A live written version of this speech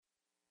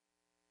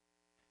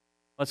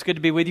Well, it's good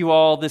to be with you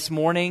all this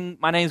morning.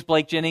 My name is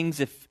Blake Jennings.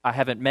 If I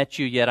haven't met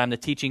you yet, I'm the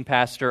teaching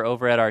pastor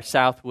over at our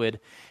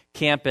Southwood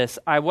campus.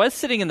 I was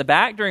sitting in the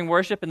back during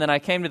worship, and then I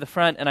came to the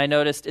front, and I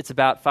noticed it's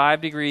about 5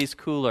 degrees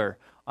cooler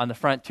on the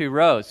front 2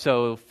 rows.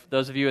 So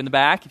those of you in the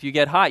back, if you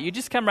get hot, you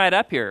just come right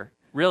up here.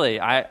 Really,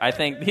 I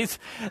think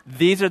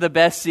these are the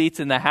best seats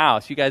in the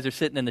house. You guys are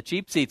sitting in the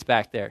cheap seats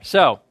back there.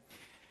 So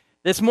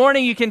this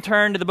morning you can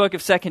turn to the book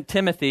of 2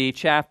 Timothy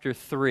chapter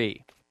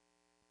 3.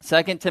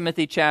 2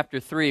 Timothy chapter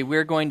 3,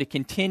 we're going to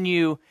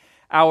continue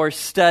our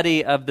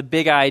study of the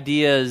big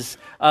ideas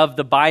of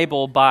the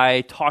Bible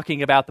by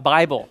talking about the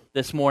Bible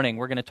this morning.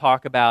 We're going to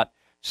talk about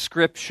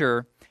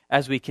Scripture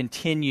as we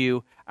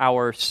continue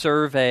our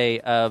survey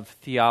of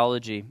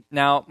theology.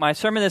 Now, my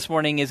sermon this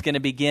morning is going to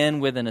begin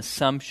with an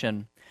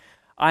assumption.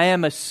 I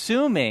am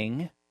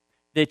assuming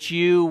that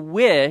you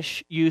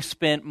wish you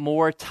spent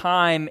more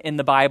time in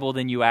the Bible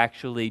than you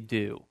actually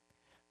do.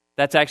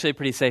 That's actually a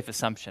pretty safe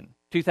assumption.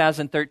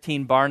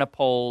 2013 Barna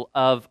poll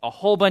of a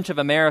whole bunch of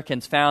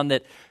Americans found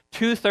that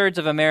 2/3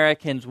 of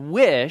Americans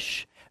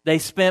wish they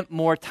spent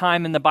more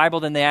time in the Bible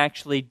than they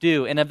actually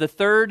do. And of the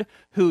third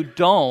who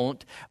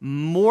don't,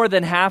 more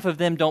than half of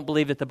them don't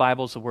believe that the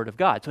Bible is the Word of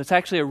God. So it's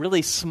actually a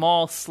really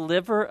small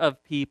sliver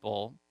of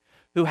people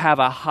who have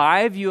a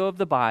high view of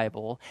the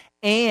Bible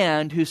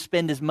and who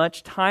spend as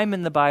much time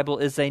in the Bible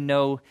as they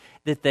know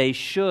that they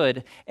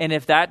should. And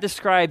if that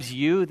describes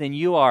you, then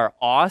you are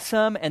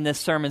awesome, and this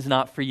sermon's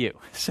not for you.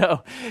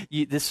 So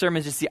this sermon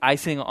is just the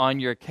icing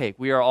on your cake.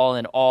 We are all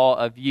in awe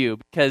of you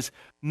because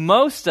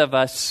most of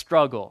us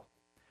struggle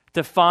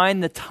to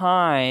find the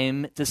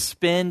time to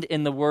spend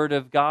in the Word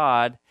of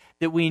God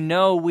that we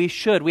know we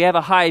should. We have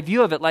a high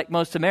view of it like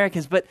most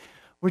Americans, but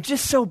we're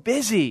just so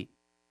busy.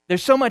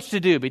 There's so much to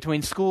do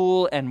between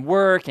school and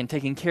work and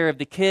taking care of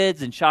the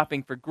kids and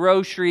shopping for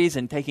groceries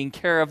and taking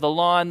care of the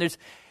lawn. There's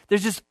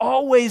just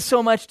always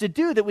so much to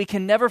do that we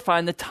can never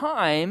find the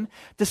time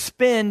to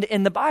spend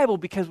in the Bible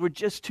because we're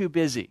just too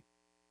busy.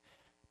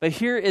 But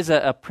here is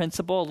a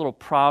principle, a little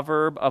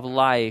proverb of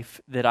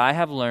life that I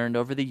have learned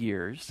over the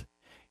years.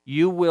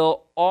 You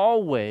will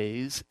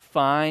always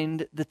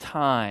find the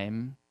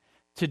time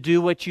to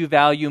do what you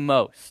value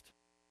most.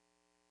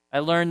 I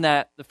learned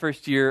that the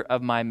first year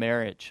of my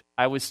marriage.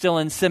 I was still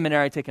in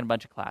seminary taking a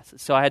bunch of classes,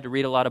 so I had to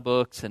read a lot of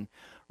books and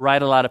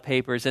write a lot of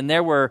papers. And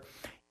there were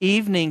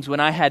evenings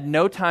when I had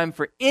no time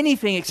for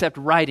anything except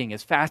writing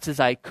as fast as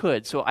I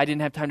could. So I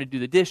didn't have time to do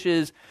the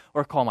dishes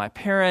or call my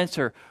parents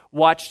or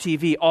watch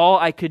TV. All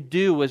I could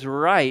do was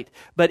write.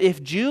 But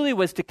if Julie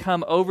was to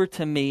come over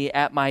to me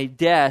at my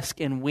desk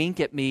and wink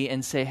at me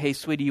and say, "Hey,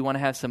 sweetie, you want to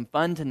have some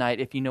fun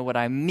tonight?" if you know what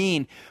I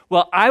mean,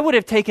 well, I would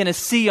have taken a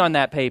C on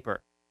that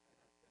paper.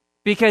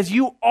 Because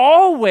you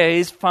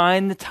always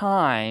find the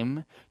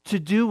time to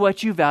do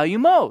what you value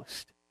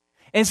most.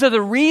 And so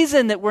the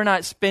reason that we're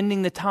not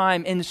spending the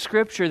time in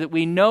Scripture that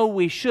we know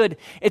we should,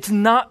 it's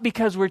not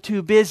because we're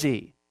too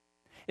busy.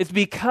 It's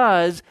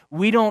because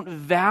we don't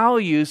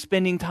value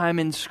spending time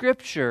in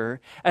Scripture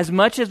as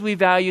much as we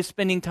value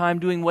spending time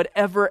doing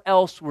whatever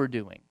else we're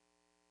doing.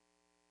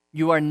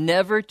 You are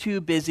never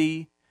too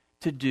busy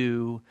to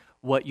do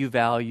what you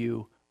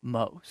value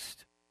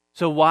most.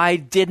 So why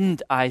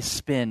didn't I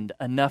spend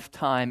enough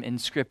time in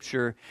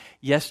Scripture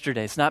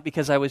yesterday? It's not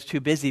because I was too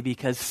busy,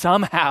 because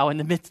somehow in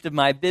the midst of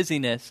my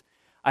busyness,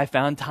 I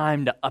found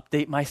time to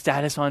update my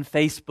status on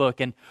Facebook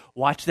and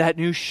watch that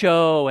new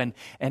show and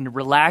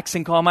relax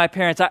and call my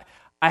parents.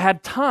 I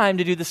had time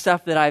to do the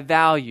stuff that I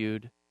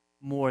valued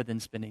more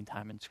than spending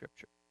time in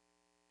Scripture.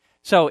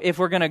 So if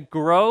we're going to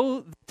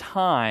grow the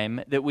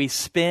time that we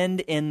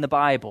spend in the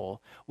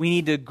Bible, we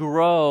need to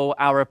grow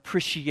our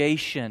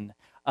appreciation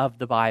of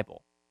the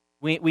Bible.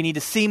 We need to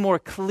see more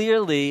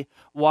clearly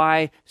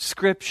why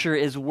Scripture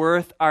is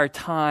worth our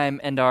time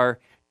and our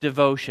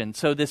devotion.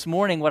 So this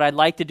morning, what I'd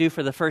like to do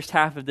for the first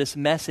half of this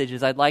message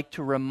is I'd like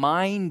to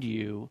remind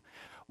you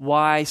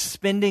why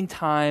spending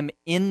time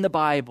in the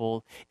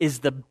Bible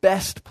is the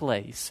best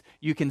place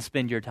you can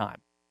spend your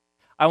time.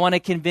 I want to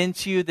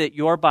convince you that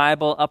your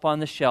Bible up on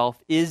the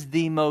shelf is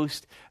the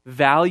most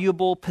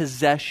valuable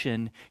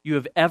possession you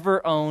have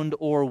ever owned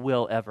or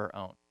will ever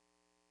own.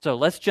 So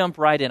let's jump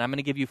right in. I'm going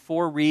to give you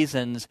 4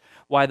 reasons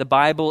why the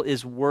Bible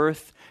is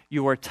worth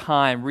your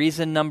time.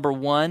 Reason number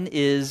 1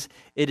 is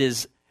it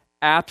is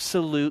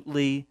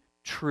absolutely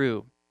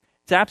true.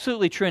 It's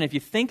absolutely true, and if you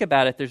think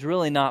about it, there's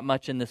really not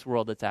much in this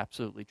world that's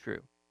absolutely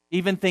true.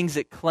 Even things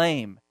that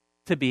claim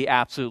to be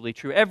absolutely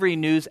true. Every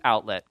news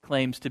outlet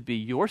claims to be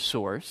your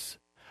source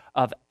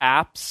of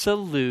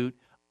absolute,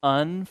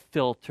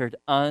 unfiltered,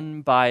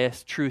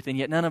 unbiased truth, and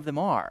yet none of them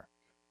are.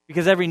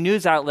 Because every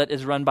news outlet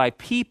is run by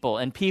people,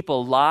 and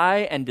people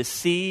lie and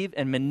deceive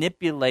and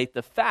manipulate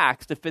the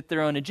facts to fit their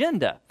own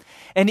agenda.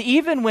 And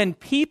even when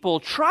people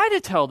try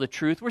to tell the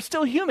truth, we're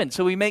still human,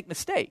 so we make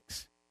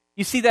mistakes.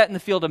 You see that in the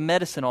field of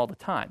medicine all the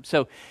time.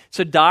 So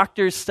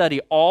doctors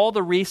study all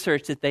the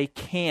research that they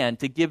can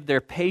to give their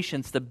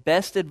patients the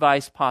best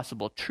advice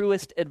possible,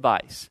 truest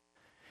advice.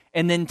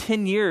 And then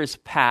 10 years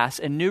pass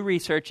and new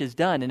research is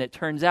done, and it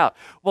turns out,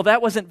 well,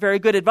 that wasn't very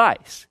good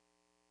advice.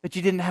 but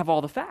you didn't have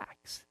all the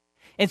facts.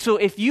 And so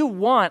if you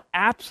want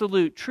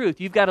absolute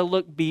truth, you've got to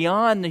look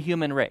beyond the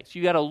human race.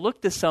 You've got to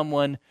look to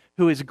someone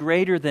who is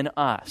greater than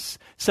us,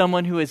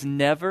 someone who is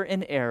never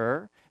in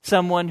error,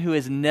 someone who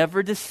is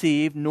never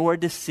deceived nor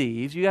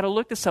deceives. You've got to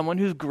look to someone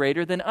who's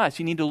greater than us.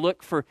 You need to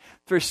look for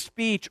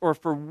speech or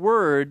for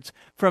words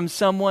from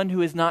someone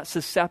who is not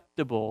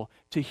susceptible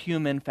to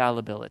human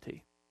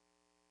fallibility.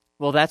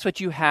 Well, that's what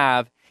you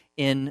have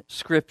in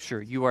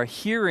Scripture. You are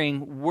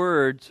hearing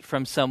words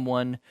from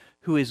someone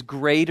who is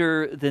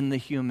greater than the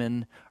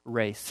human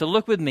race. So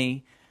look with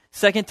me,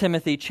 2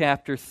 Timothy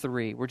chapter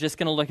 3. We're just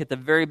going to look at the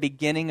very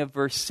beginning of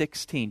verse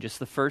 16, just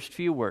the first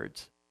few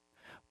words.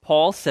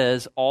 Paul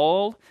says,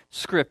 all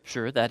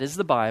Scripture, that is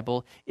the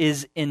Bible,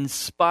 is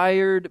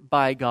inspired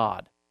by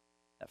God.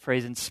 That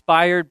phrase,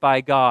 inspired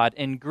by God,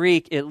 in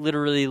Greek, it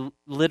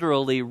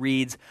literally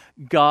reads,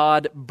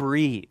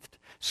 God-breathed.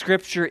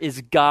 Scripture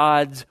is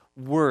God's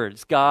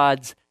words,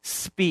 God's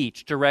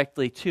speech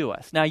directly to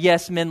us. Now,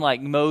 yes, men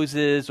like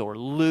Moses or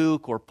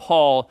Luke or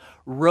Paul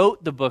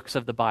wrote the books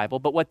of the Bible,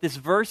 but what this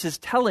verse is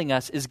telling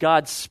us is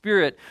God's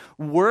Spirit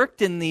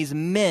worked in these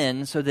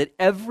men so that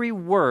every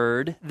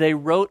word they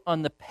wrote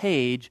on the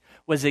page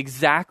was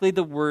exactly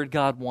the word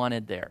God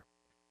wanted there.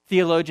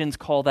 Theologians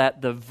call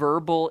that the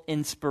verbal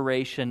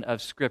inspiration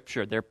of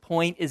Scripture. Their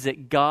point is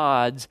that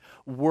God's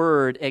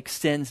word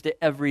extends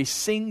to every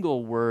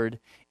single word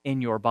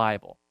in your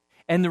Bible.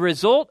 And the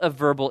result of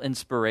verbal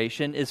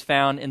inspiration is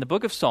found in the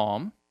book of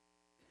Psalm.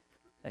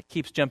 That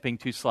keeps jumping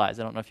 2 slides.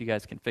 I don't know if you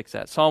guys can fix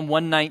that. Psalm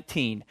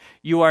 119.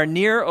 You are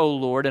near, O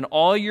Lord, and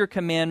all your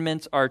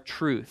commandments are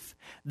truth.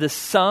 The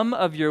sum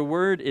of your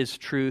word is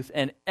truth,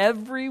 and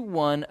every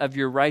one of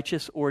your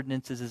righteous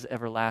ordinances is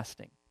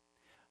everlasting.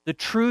 The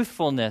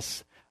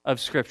truthfulness of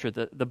Scripture.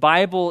 The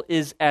Bible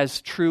is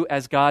as true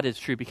as God is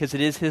true because it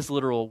is His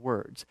literal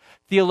words.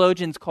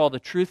 Theologians call the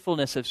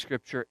truthfulness of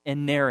Scripture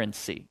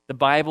inerrancy. The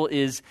Bible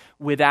is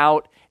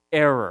without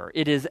error.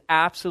 It is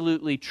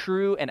absolutely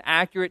true and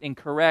accurate and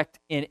correct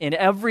in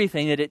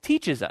everything that it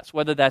teaches us,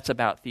 whether that's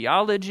about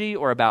theology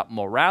or about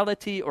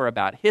morality or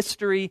about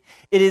history.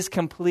 It is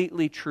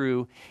completely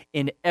true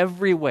in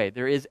every way.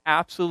 There is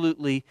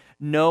absolutely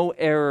no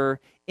error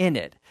in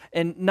it.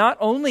 And not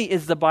only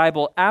is the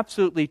Bible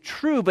absolutely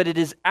true, but it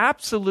is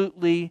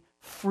absolutely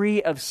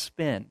free of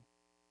spin.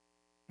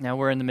 Now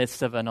we're in the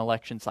midst of an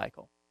election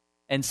cycle.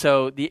 And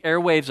so the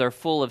airwaves are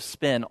full of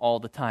spin all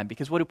the time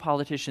because what do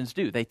politicians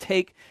do? They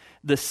take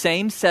the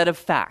same set of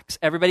facts.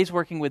 Everybody's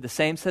working with the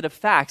same set of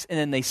facts, and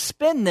then they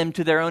spin them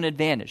to their own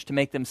advantage to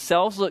make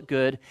themselves look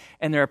good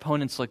and their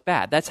opponents look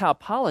bad. That's how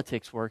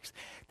politics works.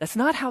 That's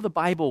not how the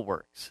Bible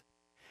works.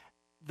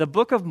 The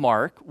book of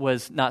Mark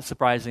was, not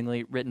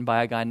surprisingly, written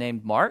by a guy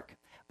named Mark,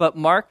 but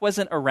Mark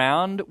wasn't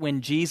around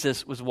when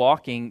Jesus was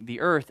walking the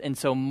earth, and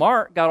so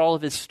Mark got all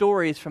of his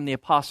stories from the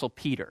Apostle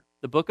Peter.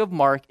 The book of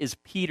Mark is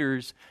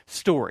Peter's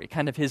story,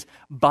 kind of his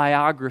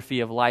biography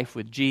of life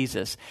with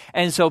Jesus.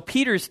 And so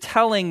Peter's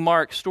telling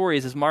Mark's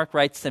stories as Mark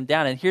writes them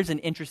down, and here's an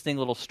interesting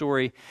little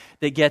story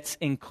that gets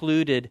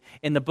included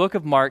in the book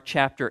of Mark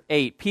chapter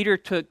 8. Peter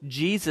took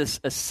Jesus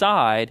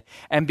aside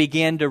and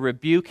began to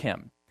rebuke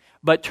him.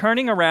 But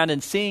turning around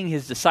and seeing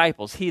his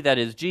disciples, he, that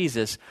is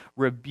Jesus,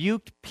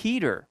 rebuked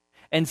Peter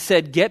and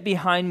said, "Get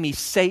behind me,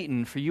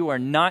 Satan, for you are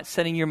not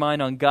setting your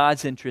mind on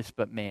God's interest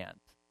but man's."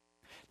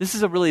 This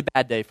is a really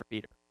bad day for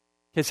Peter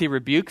because he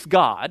rebukes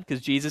God,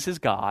 because Jesus is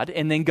God,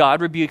 and then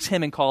God rebukes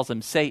him and calls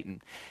him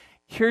Satan.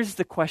 Here's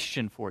the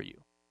question for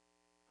you.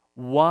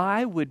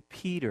 Why would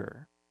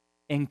Peter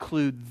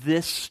include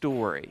this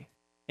story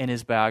in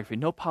his biography?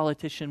 No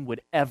politician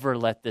would ever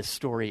let this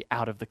story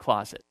out of the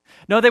closet.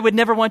 No, they would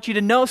never want you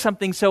to know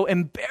something so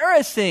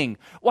embarrassing.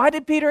 Why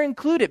did Peter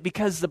include it?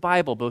 Because the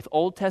Bible, both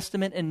Old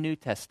Testament and New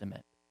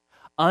Testament,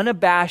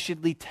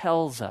 unabashedly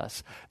tells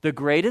us the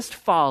greatest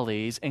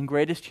follies and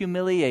greatest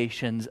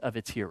humiliations of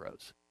its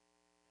heroes.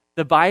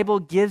 The Bible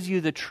gives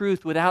you the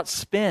truth without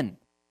spin.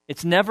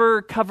 It's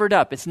never covered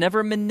up. It's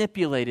never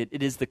manipulated.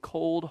 It is the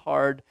cold,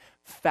 hard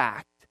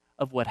fact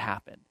of what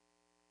happened.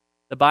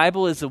 The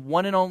Bible is the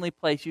one and only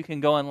place you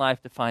can go in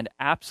life to find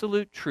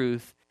absolute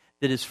truth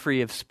that is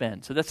free of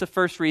spin. So that's the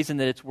first reason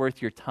that it's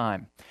worth your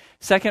time.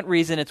 Second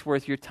reason it's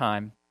worth your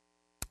time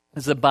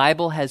is the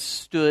Bible has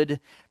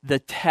stood the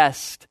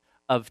test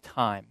of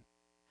time.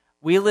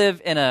 We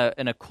live in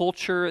a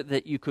culture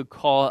that you could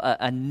call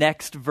a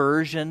next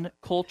version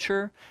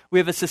culture. We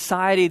have a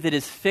society that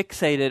is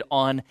fixated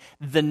on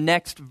the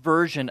next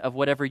version of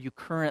whatever you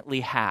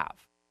currently have.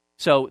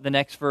 So the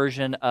next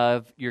version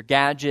of your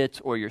gadgets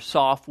or your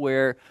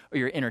software or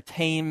your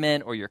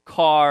entertainment or your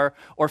car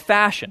or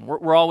fashion.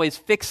 We're always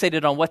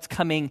fixated on what's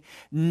coming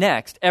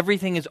next.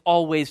 Everything is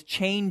always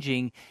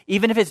changing,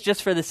 even if it's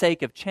just for the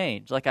sake of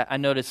change. Like I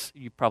notice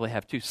you probably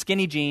have too.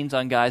 Skinny jeans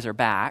on guys are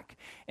back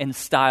in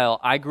style.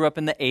 I grew up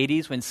in the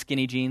 80s when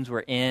skinny jeans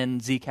were in,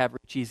 Z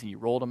Cavaricis, and you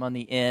rolled them on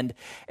the end.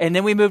 And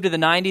then we moved to the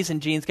 90s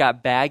and jeans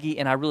got baggy,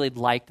 and I really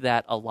liked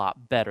that a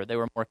lot better. They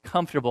were more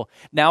comfortable.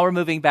 Now we're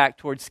moving back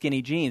towards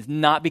skinny jeans.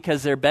 Not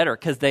because they're better,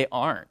 because they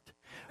aren't,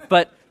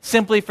 but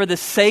simply for the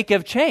sake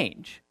of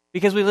change.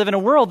 Because we live in a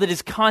world that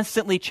is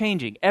constantly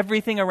changing.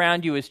 Everything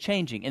around you is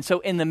changing. And so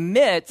in the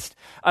midst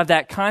of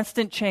that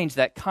constant change,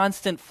 that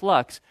constant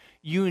flux,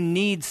 you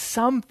need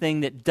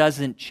something that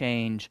doesn't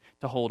change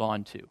to hold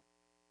on to.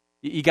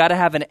 You got to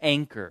have an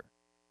anchor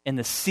in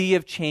the sea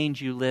of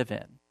change you live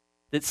in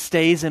that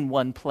stays in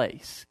one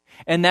place.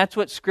 And that's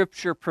what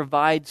Scripture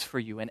provides for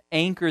you, an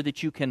anchor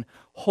that you can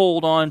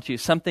hold on to,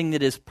 something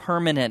that is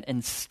permanent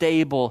and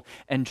stable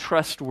and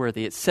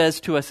trustworthy. It says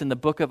to us in the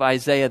book of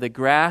Isaiah, the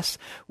grass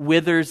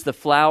withers, the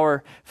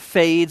flower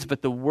fades,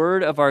 but the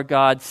word of our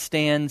God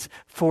stands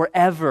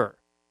forever.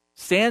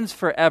 Stands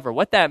forever.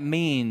 What that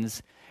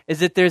means is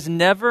that there's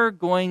never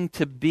going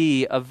to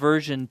be a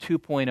version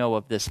 2.0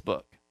 of this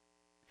book.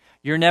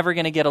 You're never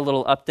going to get a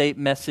little update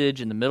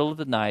message in the middle of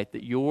the night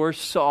that your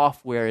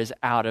software is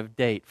out of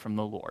date from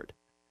the Lord.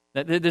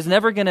 There's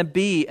never going to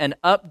be an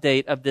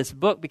update of this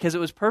book because it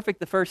was perfect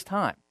the first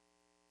time.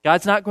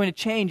 God's not going to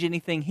change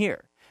anything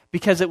here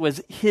because it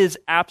was His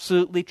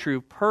absolutely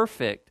true,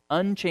 perfect,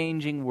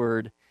 unchanging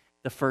word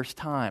the first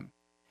time.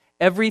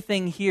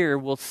 Everything here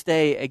will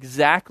stay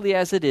exactly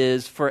as it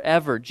is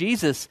forever.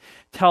 Jesus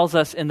tells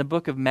us in the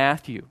book of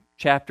Matthew,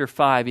 chapter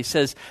 5, he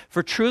says,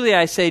 "For truly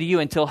I say to you,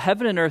 until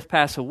heaven and earth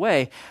pass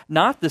away,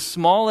 not the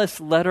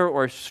smallest letter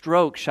or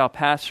stroke shall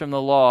pass from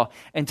the law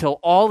until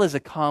all is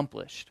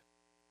accomplished."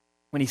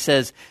 When he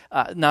says,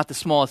 not the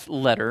smallest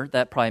letter,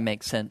 that probably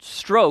makes sense.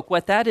 Stroke,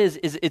 what that is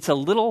it's a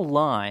little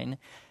line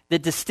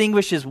that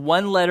distinguishes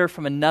one letter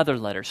from another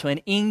letter. So in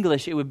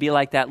English, it would be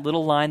like that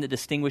little line that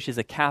distinguishes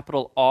a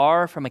capital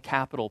R from a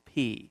capital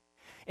P.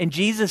 And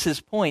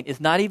Jesus' point is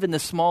not even the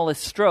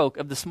smallest stroke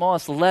of the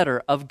smallest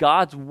letter of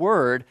God's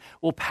word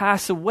will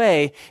pass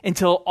away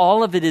until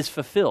all of it is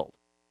fulfilled.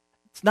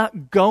 It's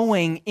not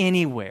going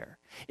anywhere.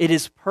 It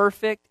is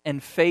perfect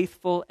and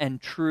faithful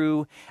and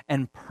true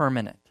and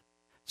permanent.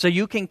 So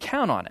you can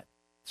count on it.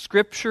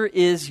 Scripture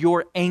is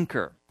your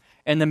anchor.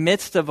 In the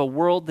midst of a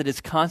world that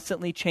is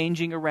constantly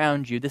changing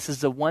around you, this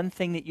is the one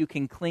thing that you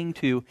can cling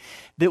to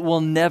that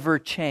will never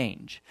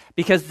change.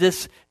 Because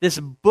this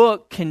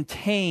book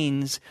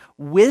contains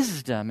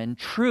wisdom and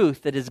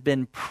truth that has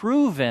been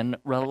proven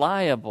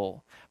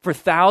reliable for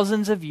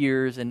thousands of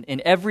years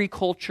in every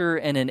culture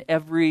and in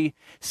every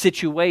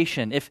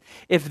situation. If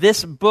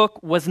this book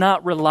was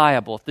not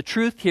reliable, if the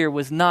truth here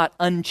was not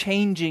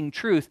unchanging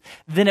truth,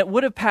 then it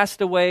would have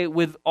passed away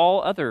with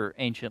all other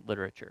ancient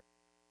literature.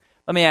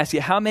 Let me ask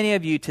you, how many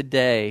of you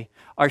today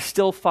are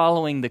still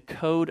following the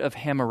Code of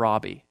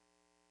Hammurabi?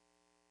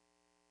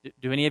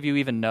 Do any of you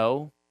even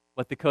know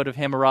what the Code of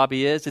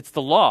Hammurabi is? It's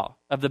the law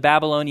of the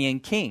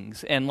Babylonian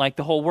kings, and like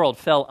the whole world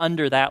fell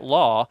under that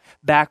law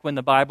back when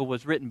the Bible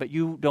was written, but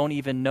you don't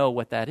even know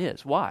what that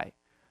is. Why?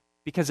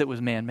 Because it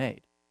was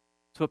man-made.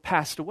 So it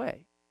passed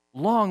away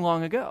long,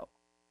 long ago.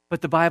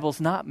 But the Bible's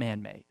not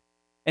man-made.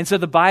 And so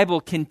the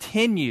Bible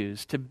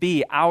continues to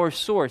be our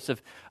source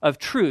of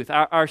truth,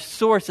 our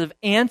source of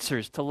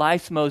answers to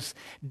life's most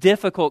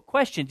difficult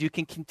questions. You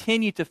can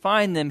continue to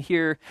find them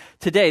here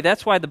today.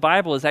 That's why the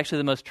Bible is actually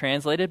the most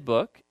translated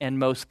book and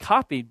most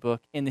copied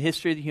book in the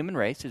history of the human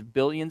race. There's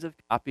billions of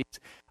copies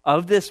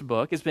of this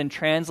book. It's been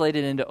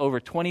translated into over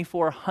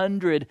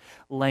 2,400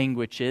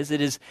 languages. It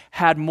has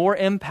had more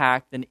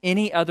impact than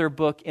any other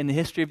book in the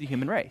history of the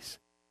human race,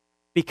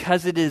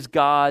 because it is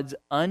God's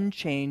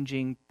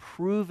unchanging,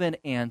 proven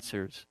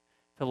answers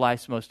to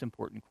life's most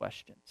important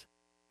questions.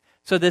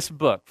 So this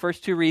book,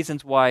 first two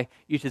reasons why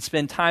you should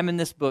spend time in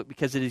this book,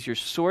 because it is your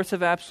source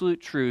of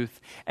absolute truth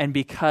and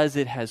because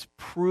it has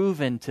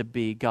proven to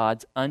be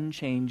God's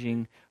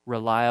unchanging,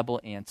 reliable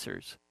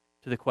answers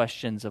to the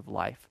questions of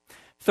life.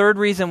 Third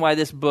reason why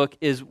this book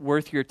is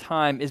worth your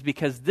time is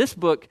because this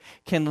book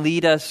can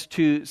lead us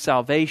to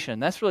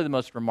salvation. That's really the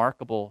most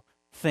remarkable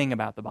thing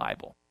about the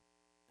Bible.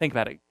 Think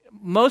about it.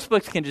 Most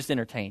books can just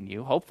entertain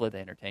you. Hopefully they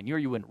entertain you, or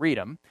you wouldn't read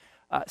them.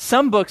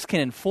 Some books can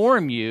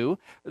inform you.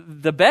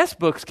 The best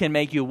books can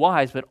make you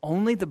wise, but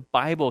only the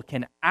Bible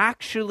can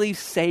actually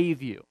save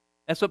you.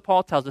 That's what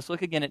Paul tells us.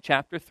 Look again at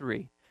chapter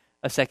 3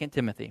 of 2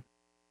 Timothy.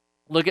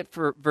 Look at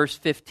verse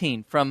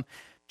 15. From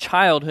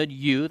childhood,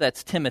 you,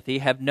 that's Timothy,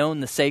 have known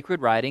the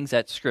sacred writings,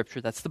 that's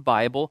Scripture, that's the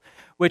Bible,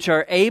 which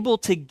are able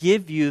to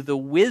give you the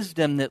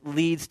wisdom that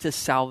leads to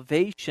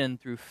salvation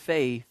through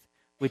faith,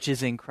 which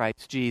is in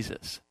Christ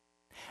Jesus.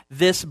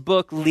 This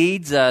book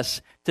leads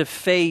us to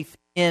faith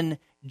in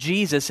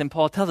Jesus, and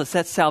Paul tells us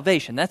that's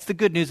salvation. That's the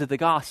good news of the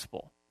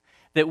gospel,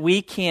 that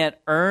we can't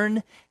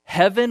earn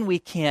heaven, we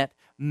can't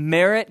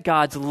merit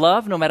God's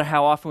love, no matter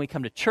how often we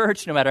come to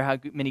church, no matter how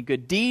many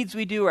good deeds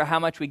we do or how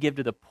much we give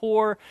to the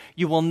poor.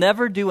 You will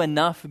never do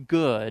enough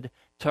good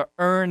to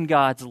earn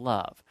God's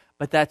love,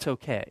 but that's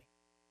okay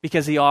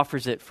because He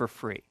offers it for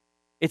free.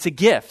 It's a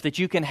gift that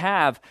you can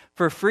have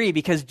for free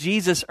because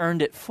Jesus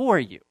earned it for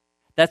you.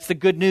 That's the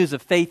good news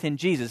of faith in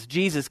Jesus.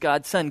 Jesus,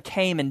 God's Son,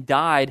 came and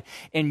died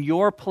in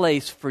your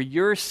place for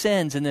your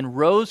sins and then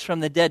rose from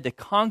the dead to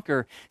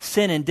conquer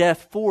sin and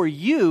death for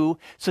you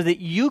so that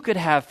you could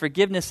have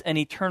forgiveness and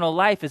eternal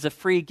life as a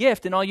free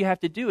gift. And all you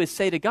have to do is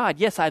say to God,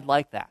 yes, I'd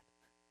like that.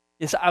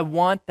 Yes, I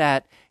want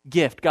that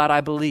gift. God,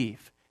 I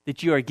believe.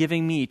 that you are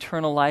giving me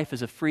eternal life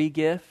as a free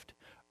gift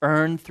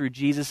earned through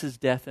Jesus'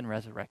 death and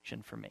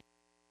resurrection for me.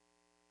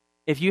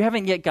 If you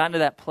haven't yet gotten to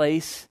that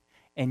place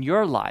in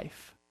your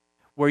life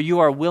where you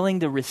are willing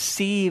to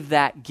receive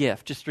that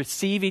gift, just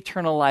receive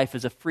eternal life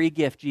as a free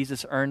gift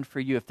Jesus earned for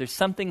you, if there's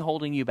something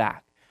holding you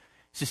back,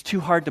 it's just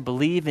too hard to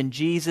believe in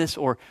Jesus,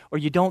 or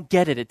you don't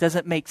get it, it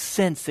doesn't make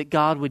sense that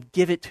God would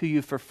give it to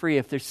you for free.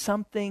 If there's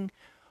something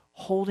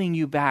holding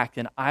you back,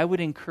 then I would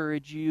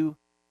encourage you,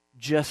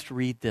 just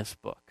read this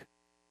book.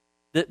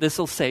 This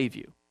will save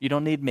you. You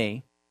don't need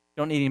me.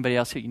 You don't need anybody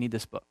else here. You need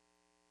this book.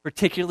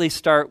 Particularly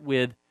start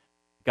with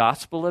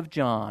Gospel of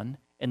John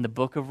and the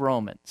book of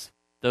Romans.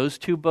 Those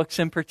two books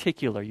in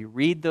particular, you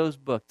read those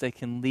books, they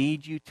can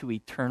lead you to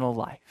eternal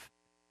life.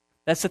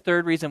 That's the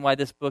third reason why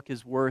this book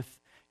is worth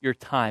your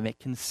time. It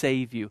can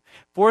save you.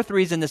 Fourth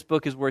reason this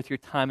book is worth your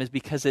time is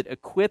because it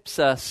equips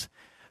us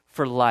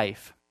for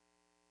life.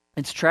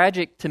 It's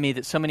tragic to me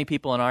that so many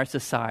people in our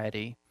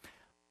society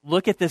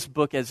look at this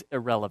book as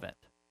irrelevant,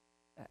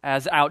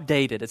 as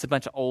outdated. It's a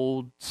bunch of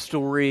old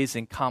stories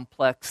and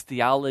complex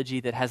theology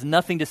that has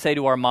nothing to say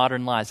to our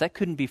modern lives. That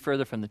couldn't be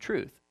further from the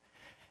truth.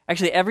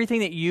 Actually,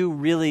 everything that you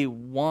really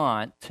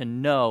want to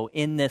know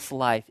in this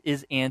life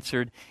is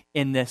answered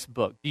in this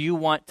book. Do you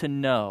want to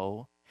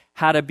know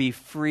how to be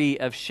free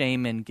of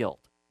shame and guilt?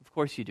 Of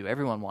course you do.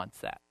 Everyone wants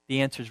that.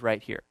 The answer's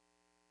right here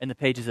in the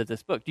pages of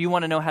this book. Do you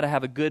want to know how to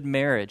have a good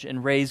marriage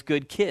and raise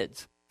good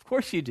kids? Of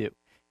course you do.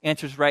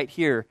 Answer's right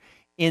here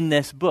in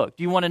this book.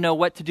 Do you want to know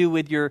what to do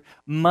with your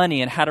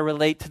money and how to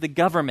relate to the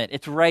government?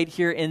 It's right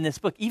here in this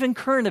book. Even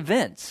current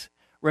events.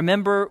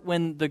 Remember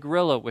when the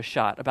gorilla was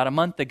shot about a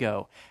month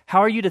ago? How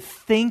are you to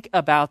think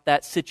about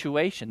that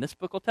situation? This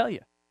book will tell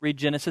you. Read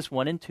Genesis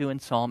 1 and 2 and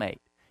Psalm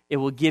 8. It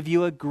will give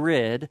you a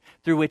grid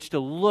through which to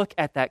look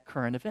at that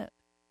current event.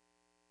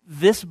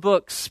 This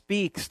book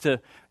speaks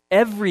to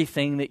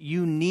everything that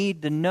you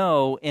need to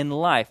know in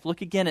life.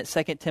 Look again at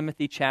 2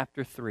 Timothy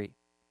chapter 3.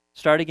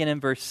 Start again in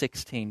verse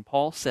 16.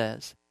 Paul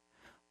says,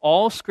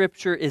 "All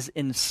Scripture is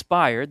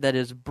inspired," that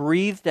is,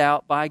 breathed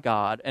out by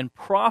God, "and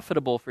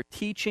profitable for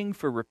teaching,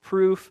 for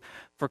reproof,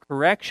 for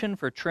correction,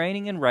 for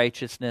training in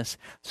righteousness,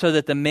 so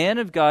that the man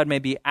of God may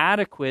be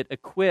adequate,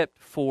 equipped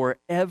for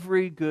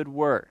every good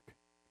work."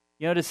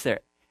 You notice there,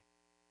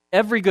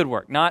 every good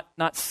work,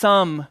 not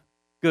some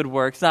good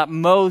works, not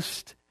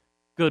most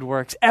good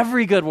works,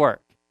 every good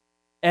work.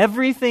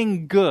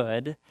 Everything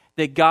good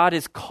that God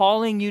is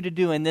calling you to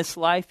do in this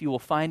life, you will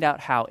find out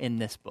how in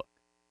this book.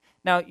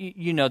 Now,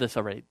 you know this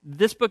already.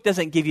 This book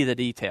doesn't give you the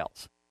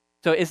details.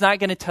 So it's not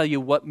going to tell you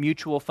what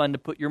mutual fund to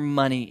put your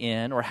money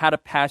in or how to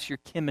pass your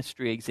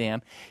chemistry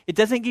exam. It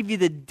doesn't give you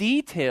the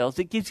details.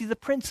 It gives you the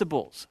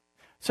principles.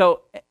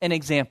 So an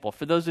example,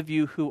 for those of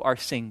you who are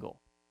single,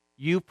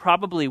 you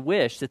probably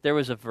wish that there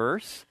was a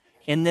verse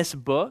in this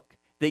book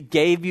that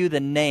gave you the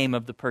name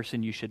of the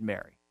person you should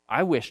marry.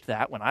 I wished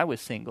that when I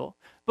was single.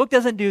 The book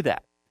doesn't do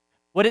that.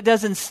 What it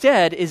does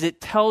instead is it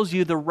tells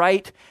you the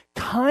right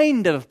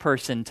kind of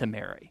person to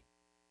marry.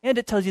 And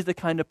it tells you the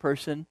kind of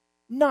person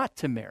not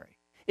to marry.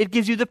 It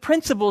gives you the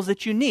principles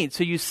that you need.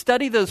 So you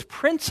study those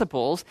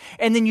principles,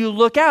 and then you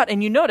look out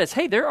and you notice,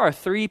 hey, there are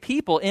 3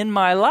 people in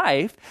my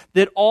life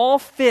that all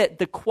fit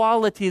the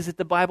qualities that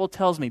the Bible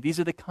tells me. These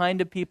are the kind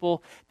of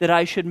people that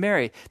I should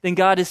marry. Then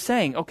God is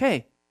saying,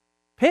 okay,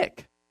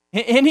 pick.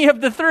 Any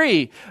of the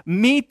 3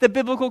 meet the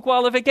biblical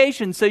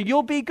qualifications, so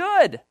you'll be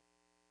good.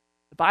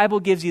 The Bible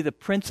gives you the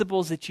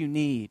principles that you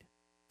need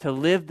to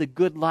live the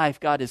good life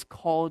God has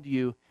called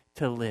you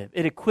to live.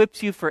 It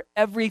equips you for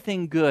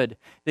everything good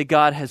that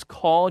God has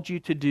called you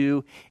to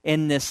do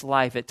in this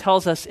life. It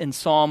tells us in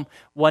Psalm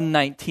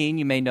 119,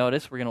 you may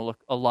notice, we're going to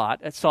look a lot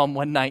at Psalm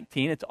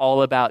 119. It's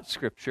all about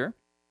Scripture.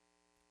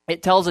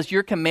 It tells us,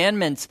 "Your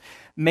commandments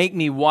make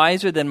me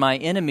wiser than my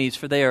enemies,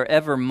 for they are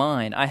ever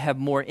mine. I have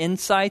more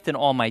insight than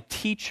all my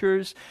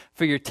teachers,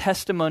 for your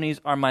testimonies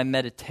are my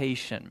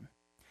meditation."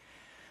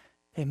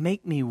 They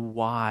make me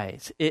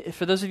wise.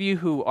 For those of you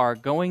who are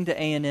going to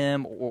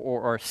A&M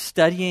or are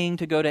studying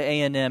to go to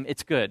A&M,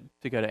 it's good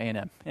to go to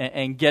A&M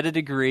and get a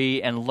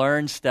degree and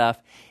learn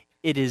stuff.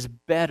 It is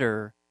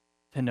better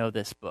to know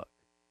this book,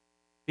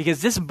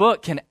 because this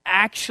book can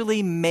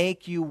actually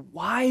make you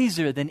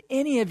wiser than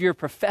any of your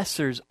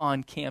professors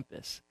on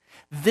campus.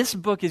 This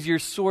book is your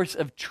source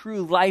of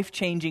true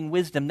life-changing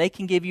wisdom. They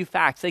can give you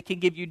facts. They can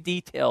give you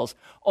details.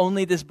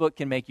 Only this book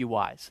can make you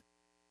wise.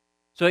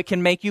 So it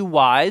can make you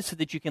wise so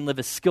that you can live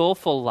a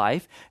skillful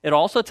life. It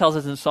also tells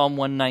us in Psalm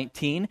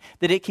 119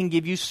 that it can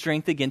give you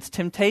strength against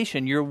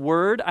temptation. "Your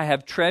word I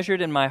have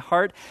treasured in my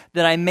heart,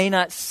 that I may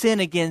not sin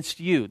against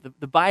you."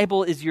 The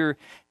Bible is your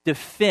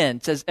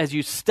defense. As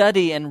you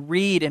study and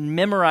read and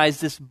memorize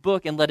this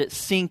book and let it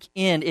sink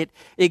in,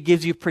 it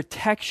gives you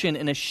protection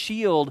and a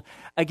shield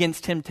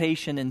against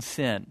temptation and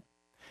sin.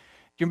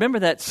 Do you remember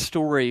that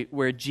story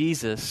where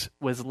Jesus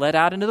was led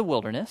out into the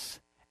wilderness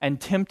and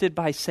tempted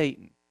by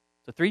Satan?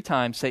 So 3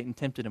 times Satan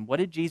tempted him. What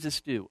did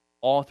Jesus do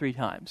all 3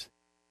 times?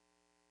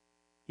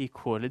 He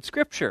quoted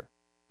Scripture.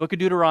 Book of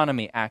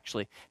Deuteronomy,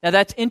 actually. Now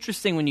that's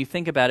interesting when you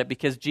think about it,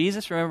 because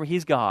Jesus, remember,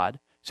 he's God.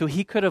 So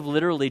he could have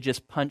literally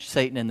just punched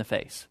Satan in the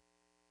face,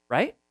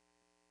 right?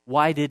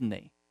 Why didn't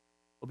he?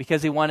 Well,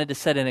 because he wanted to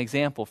set an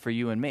example for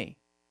you and me.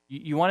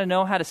 You want to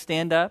know how to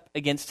stand up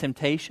against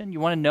temptation? You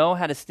want to know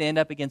how to stand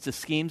up against the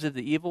schemes of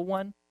the evil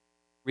one?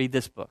 Read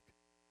this book.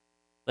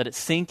 Let it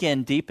sink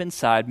in deep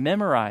inside,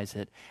 memorize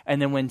it,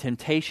 and then when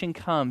temptation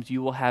comes,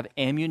 you will have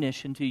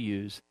ammunition to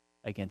use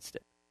against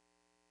it.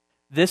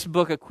 This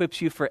book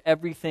equips you for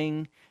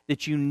everything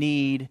that you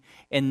need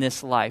in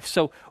this life.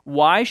 So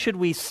why should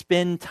we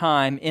spend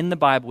time in the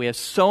Bible? We have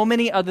so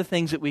many other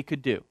things that we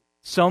could do,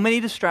 so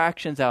many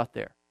distractions out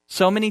there,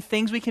 so many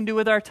things we can do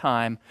with our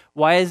time.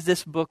 Why is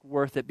this book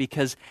worth it?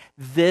 Because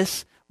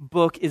this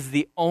book is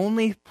the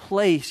only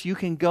place you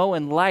can go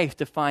in life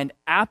to find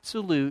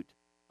absolute,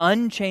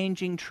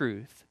 unchanging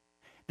truth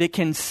that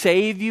can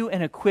save you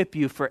and equip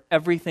you for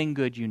everything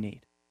good you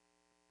need.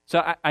 So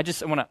I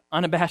want to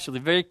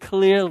unabashedly, very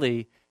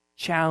clearly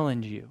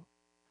challenge you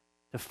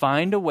to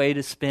find a way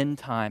to spend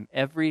time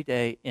every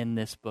day in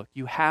this book.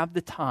 You have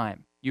the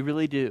time. You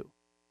really do.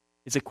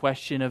 It's a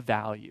question of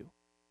value.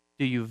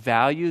 Do you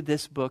value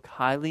this book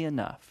highly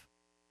enough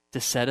to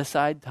set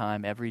aside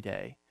time every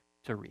day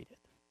to read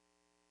it?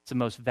 It's the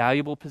most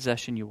valuable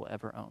possession you will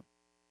ever own.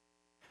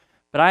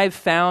 But I have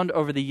found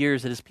over the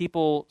years that as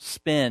people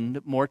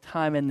spend more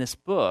time in this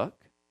book,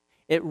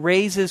 it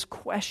raises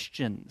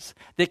questions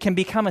that can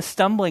become a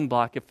stumbling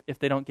block if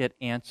they don't get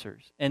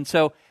answers. And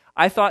so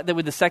I thought that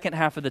with the second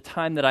half of the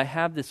time that I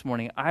have this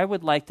morning, I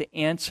would like to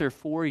answer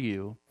for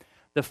you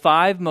the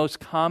 5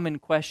 most common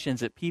questions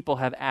that people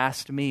have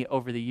asked me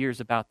over the years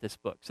about this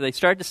book. So they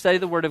start to study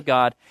the Word of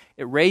God.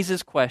 It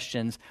raises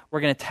questions.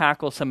 We're going to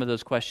tackle some of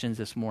those questions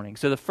this morning.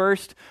 So the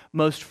first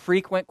most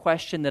frequent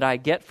question that I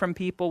get from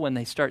people when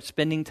they start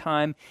spending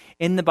time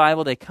in the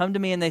Bible, they come to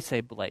me and they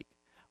say, Blake,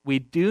 we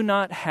do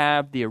not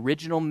have the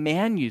original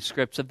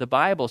manuscripts of the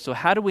Bible, so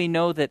how do we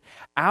know that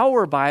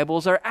our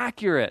Bibles are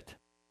accurate?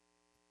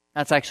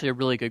 That's actually a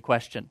really good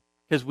question,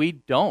 because we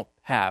don't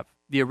have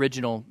the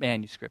original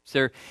manuscripts.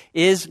 There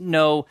is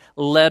no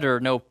letter,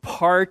 no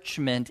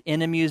parchment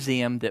in a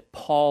museum that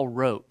Paul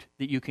wrote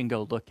that you can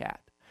go look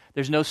at.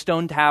 There's no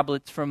stone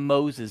tablets from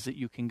Moses that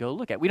you can go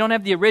look at. We don't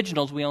have the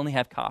originals, we only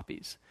have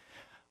copies.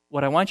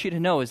 What I want you to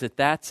know is that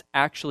that's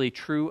actually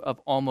true of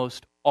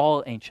almost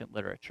all ancient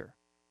literature.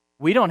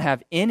 We don't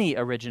have any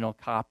original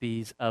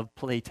copies of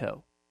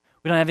Plato.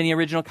 We don't have any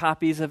original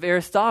copies of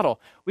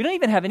Aristotle. We don't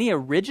even have any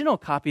original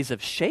copies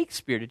of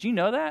Shakespeare. Did you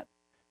know that?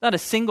 Not a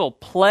single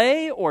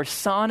play or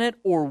sonnet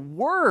or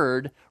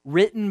word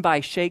written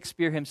by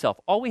Shakespeare himself.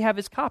 All we have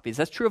is copies.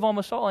 That's true of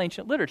almost all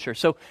ancient literature.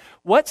 So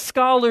what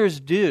scholars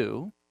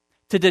do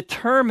to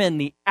determine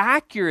the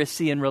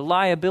accuracy and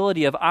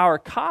reliability of our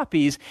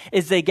copies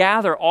is they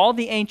gather all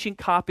the ancient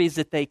copies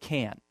that they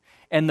can.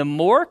 And the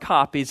more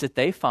copies that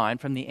they find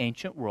from the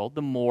ancient world,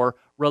 the more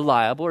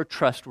reliable or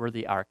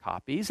trustworthy our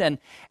copies. And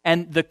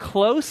the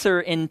closer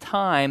in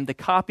time the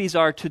copies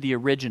are to the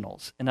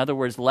originals, in other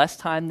words, less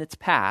time that's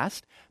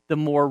passed, the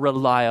more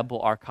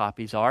reliable our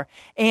copies are.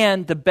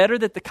 And the better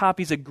that the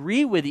copies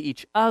agree with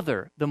each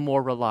other, the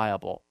more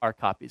reliable our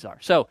copies are.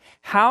 So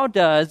how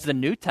does the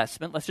New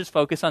Testament, let's just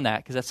focus on that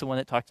because that's the one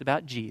that talks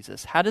about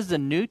Jesus. How does the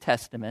New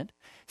Testament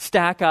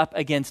stack up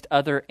against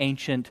other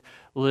ancient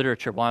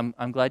literature? Well,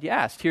 I'm glad you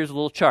asked. Here's a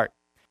little chart.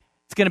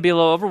 It's going to be a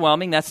little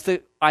overwhelming. That's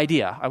the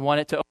idea. I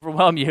want it to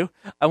overwhelm you.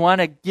 I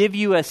want to give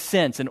you a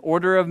sense, an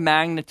order of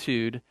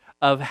magnitude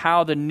of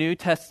how the New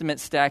Testament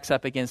stacks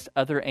up against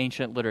other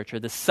ancient literature.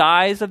 The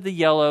size of the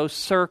yellow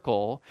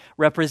circle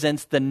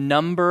represents the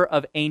number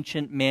of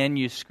ancient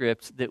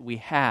manuscripts that we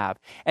have.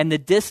 And the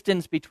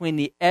distance between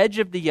the edge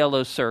of the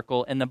yellow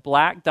circle and the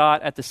black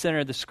dot at the center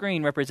of the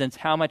screen represents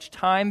how much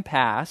time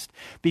passed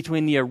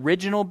between the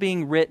original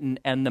being written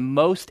and the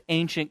most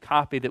ancient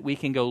copy that we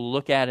can go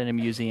look at in a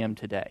museum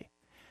today.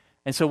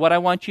 And so what I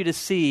want you to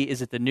see is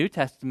that the New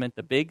Testament,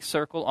 the big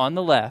circle on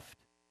the left,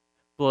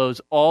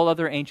 blows all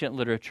other ancient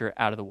literature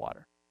out of the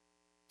water.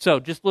 So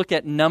just look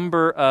at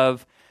number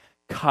of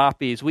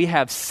copies. We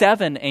have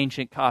 7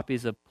 ancient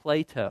copies of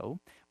Plato.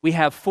 We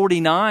have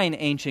 49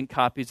 ancient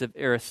copies of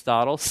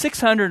Aristotle,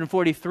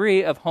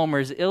 643 of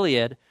Homer's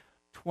Iliad,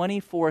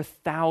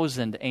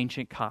 24,000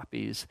 ancient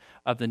copies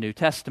of the New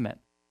Testament.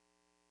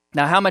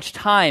 Now, how much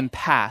time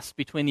passed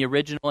between the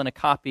original and a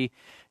copy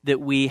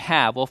that we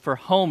have? Well, for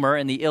Homer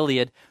and the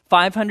Iliad,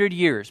 500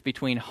 years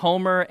between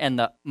Homer and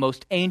the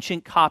most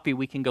ancient copy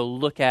we can go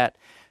look at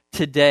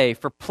today.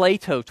 For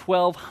Plato,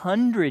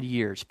 1,200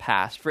 years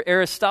passed. For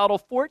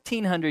Aristotle,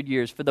 1,400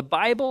 years. For the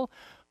Bible,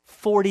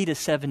 40 to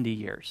 70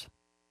 years.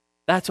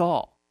 That's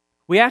all.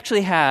 We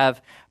actually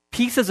have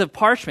pieces of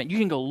parchment. You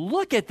can go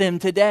look at them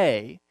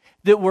today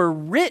that were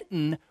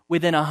written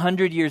within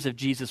 100 years of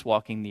Jesus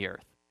walking the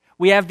earth.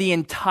 We have the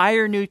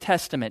entire New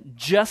Testament,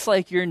 just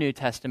like your New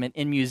Testament,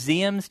 in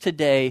museums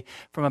today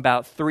from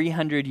about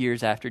 300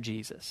 years after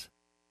Jesus.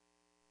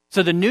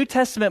 So the New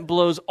Testament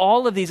blows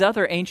all of these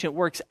other ancient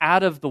works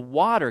out of the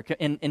water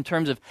in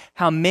terms of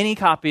how many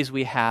copies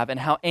we have and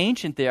how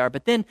ancient they are.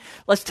 But then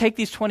let's take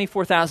these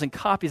 24,000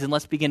 copies and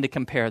let's begin to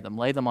compare them,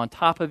 lay them on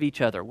top of each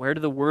other. Where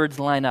do the words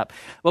line up?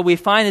 What we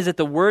find is that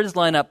the words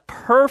line up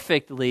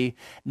perfectly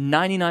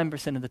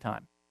 99% of the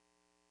time.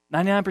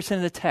 99%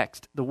 of the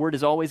text, the word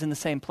is always in the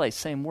same place,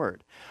 same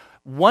word.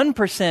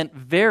 1%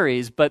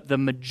 varies, but the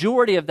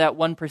majority of that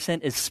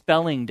 1% is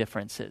spelling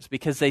differences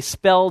because they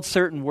spelled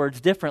certain words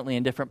differently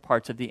in different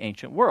parts of the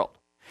ancient world.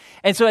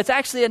 And so it's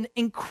actually an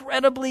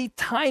incredibly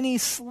tiny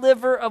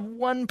sliver of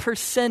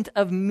 1%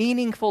 of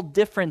meaningful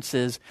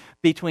differences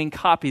between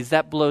copies.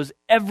 That blows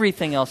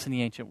everything else in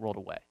the ancient world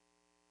away.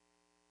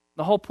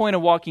 The whole point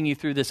of walking you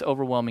through this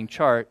overwhelming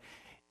chart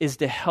is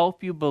to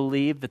help you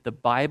believe that the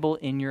Bible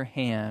in your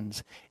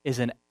hands is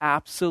an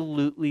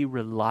absolutely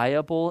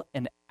reliable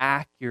and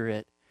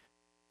accurate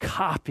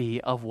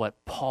copy of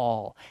what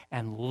Paul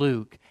and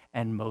Luke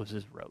and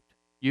Moses wrote.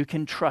 You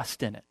can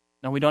trust in it.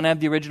 Now, we don't have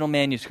the original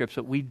manuscripts,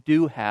 but we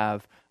do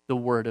have the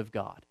Word of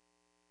God.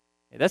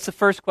 Okay, that's the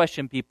first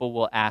question people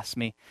will ask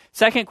me.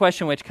 Second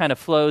question, which kind of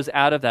flows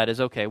out of that,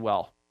 is, okay,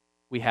 well,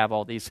 we have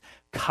all these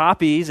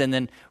copies, and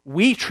then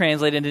we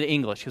translate into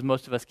English, because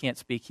most of us can't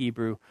speak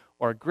Hebrew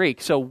or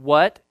Greek. So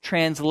what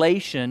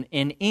translation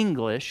in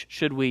English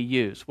should we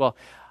use? Well,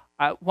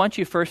 I want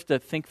you first to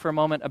think for a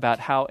moment about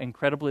how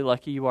incredibly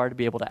lucky you are to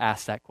be able to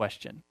ask that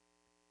question.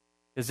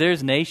 Because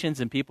there's nations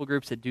and people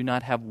groups that do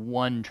not have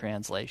one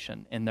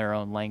translation in their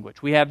own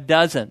language. We have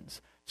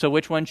dozens. So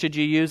which one should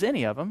you use?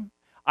 Any of them.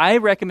 I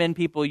recommend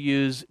people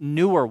use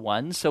newer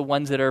ones, so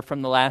ones that are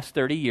from the last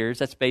 30 years.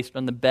 That's based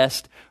on the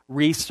best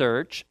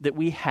research that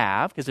we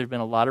have, because there's been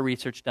a lot of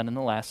research done in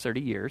the last 30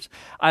 years.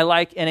 I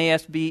like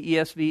NASB,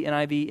 ESV,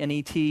 NIV,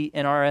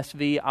 NET,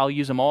 NRSV. I'll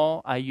use them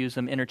all. I use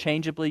them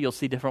interchangeably. You'll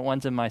see different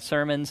ones in my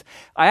sermons.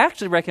 I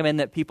actually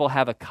recommend that people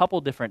have a couple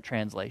different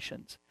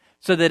translations,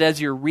 so that as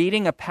you're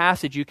reading a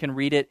passage, you can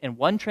read it in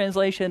one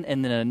translation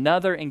and then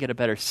another and get a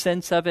better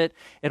sense of it.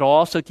 It'll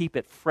also keep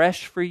it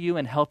fresh for you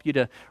and help you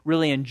to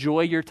really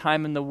enjoy your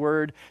time in the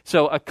Word.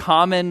 So a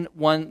common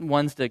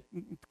ones that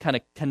kind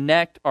of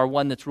connect are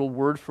one that's real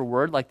word for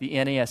word, like the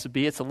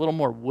NASB. It's a little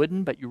more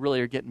wooden, but you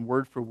really are getting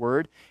word for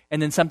word.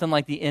 And then something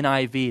like the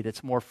NIV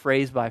that's more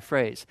phrase by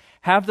phrase.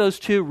 Have those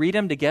two, read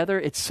them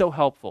together. It's so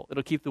helpful.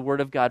 It'll keep the Word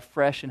of God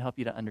fresh and help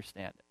you to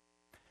understand it.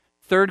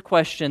 Third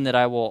question that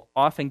I will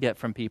often get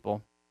from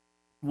people: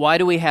 why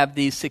do we have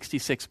these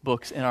 66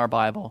 books in our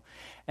Bible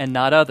and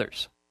not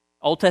others?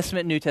 Old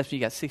Testament, New Testament,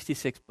 you got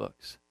 66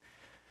 books.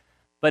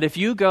 But if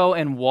you go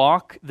and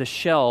walk the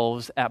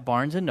shelves at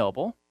Barnes &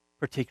 Noble,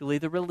 particularly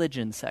the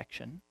religion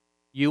section,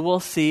 you will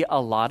see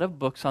a lot of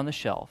books on the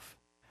shelf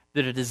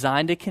that are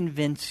designed to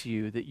convince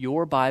you that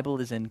your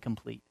Bible is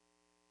incomplete.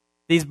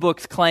 These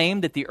books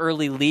claim that the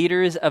early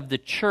leaders of the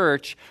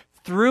church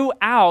threw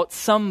out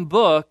some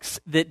books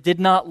that did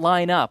not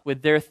line up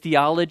with their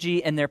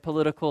theology and their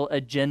political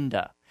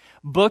agenda.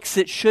 Books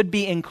that should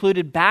be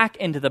included back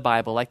into the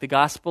Bible, like the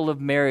Gospel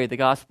of Mary, the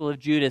Gospel of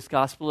Judas,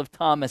 Gospel of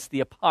Thomas, the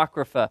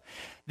Apocrypha.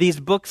 These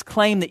books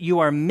claim that you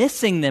are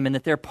missing them and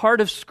that they're part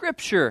of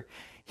Scripture.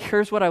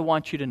 Here's what I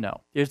want you to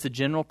know. Here's the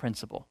general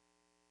principle.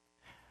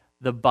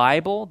 The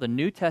Bible, the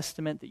New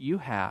Testament that you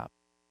have,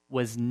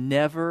 was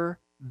never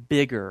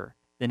bigger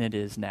than it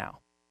is now.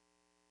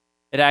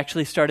 It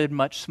actually started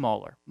much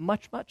smaller,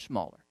 much, much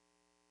smaller.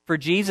 For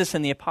Jesus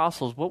and the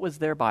apostles, what was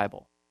their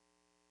Bible?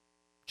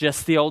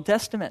 Just the Old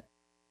Testament.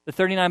 The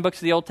 39 books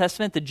of the Old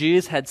Testament, the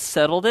Jews had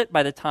settled it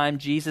by the time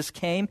Jesus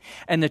came,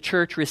 and the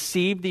church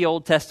received the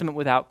Old Testament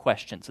without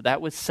question. So that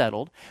was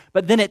settled.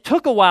 But then it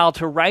took a while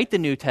to write the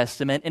New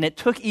Testament, and it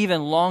took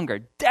even longer,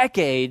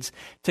 decades,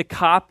 to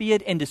copy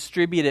it and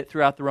distribute it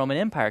throughout the Roman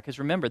Empire. Because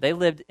remember, they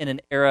lived in an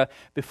era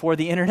before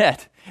the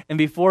internet and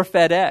before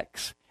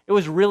FedEx. It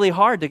was really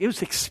hard. It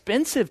was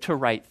expensive to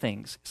write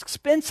things. It's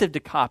expensive to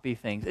copy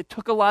things. It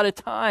took a lot of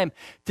time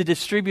to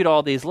distribute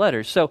all these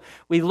letters. So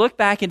we look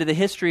back into the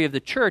history of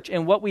the church,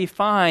 and what we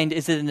find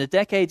is that in the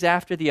decades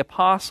after the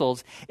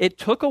apostles, it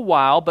took a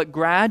while, but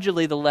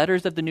gradually the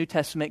letters of the New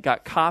Testament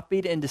got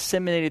copied and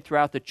disseminated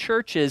throughout the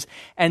churches,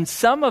 and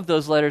some of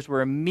those letters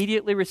were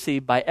immediately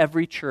received by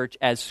every church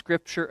as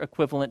Scripture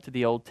equivalent to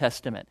the Old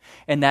Testament.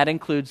 And that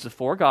includes the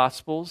 4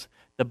 Gospels,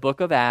 the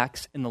book of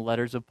Acts, and the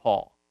letters of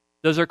Paul.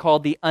 Those are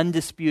called the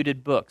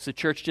undisputed books. The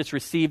church just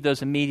received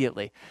those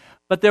immediately.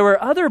 But there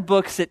were other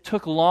books that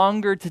took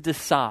longer to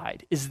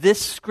decide. Is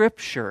this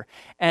Scripture?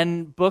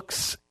 And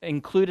books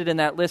included in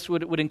that list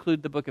would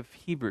include the book of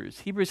Hebrews.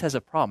 Hebrews has a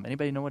problem.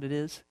 Anybody know what it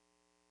is?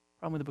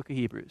 Problem with the book of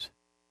Hebrews.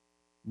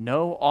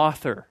 No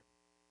author.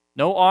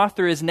 No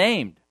author is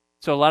named.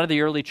 So a lot of the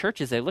early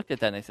churches, they looked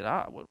at that and they said,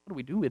 what do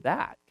we do with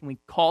that? Can we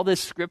call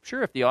this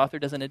Scripture if the author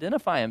doesn't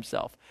identify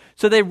himself?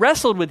 So they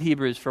wrestled with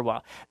Hebrews for a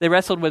while. They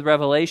wrestled with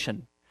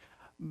Revelation,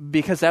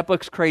 because that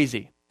book's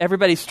crazy.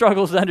 Everybody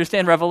struggles to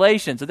understand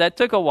Revelation, so that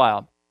took a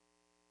while.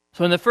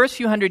 So in the first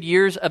few hundred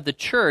years of the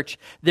church,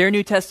 their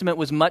New Testament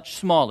was much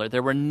smaller.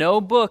 There were no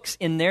books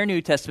in their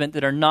New Testament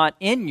that are not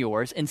in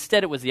yours.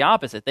 Instead, it was the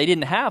opposite. They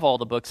didn't have all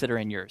the books that are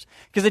in yours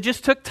because it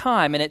just took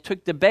time and it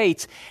took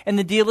debates. And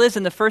the deal is,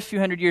 in the first few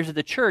hundred years of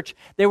the church,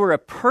 they were a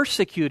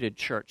persecuted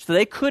church. So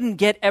they couldn't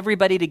get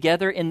everybody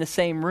together in the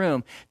same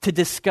room to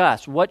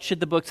discuss what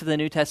should the books of the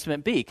New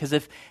Testament be. Because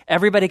if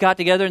everybody got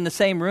together in the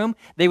same room,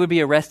 they would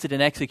be arrested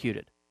and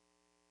executed.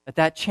 But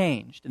that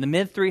changed. In the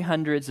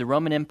mid-300s, the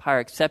Roman Empire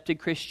accepted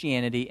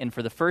Christianity, and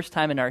for the first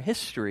time in our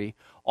history,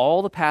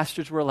 all the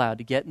pastors were allowed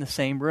to get in the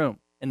same room.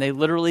 And they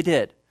literally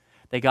did.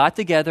 They got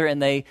together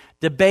and they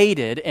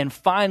debated, and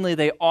finally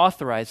they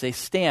authorized, they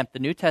stamped the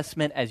New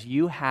Testament as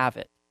you have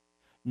it.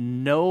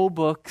 No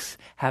books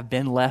have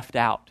been left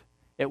out.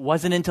 It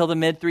wasn't until the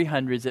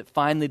mid-300s that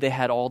finally they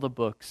had all the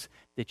books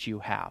that you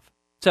have.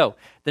 So,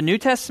 the New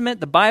Testament,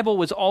 the Bible,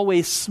 was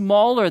always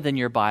smaller than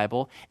your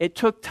Bible. It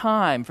took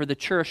time for the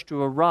church to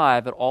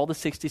arrive at all the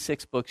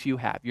 66 books you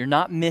have. You're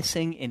not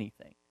missing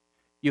anything.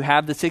 You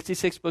have the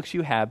 66 books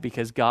you have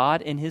because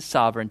God, in His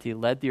sovereignty,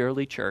 led the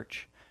early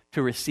church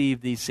to receive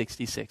these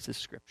 66 as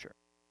Scripture.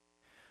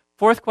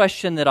 Fourth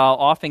question that I'll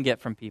often get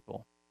from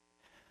people: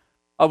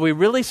 are we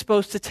really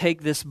supposed to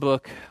take this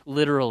book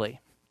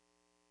literally?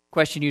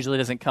 Question usually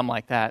doesn't come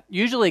like that.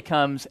 Usually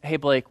comes, hey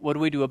Blake, what do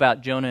we do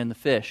about Jonah and the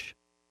fish?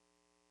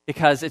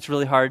 Because it's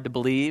really hard to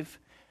believe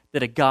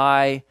that a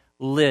guy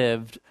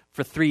lived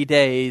for 3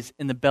 days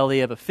in the belly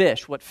of a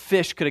fish. What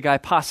fish could a guy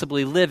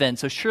possibly live in?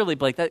 So surely,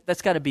 Blake,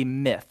 that's got to be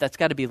myth. That's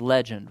got to be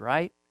legend,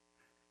 right?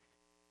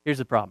 Here's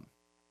the problem.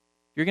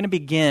 You're going to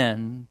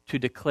begin to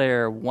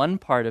declare one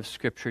part of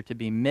Scripture to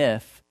be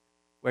myth.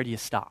 Where do you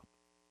stop?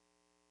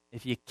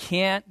 If you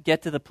can't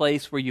get to the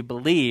place where you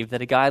believe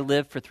that a guy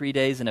lived for 3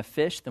 days in a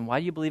fish, then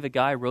why do you believe a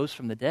guy rose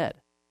from the dead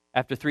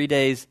after 3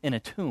 days in a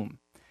tomb?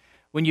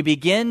 When you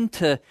begin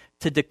to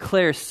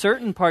declare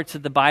certain parts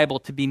of the Bible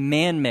to be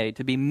man-made,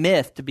 to be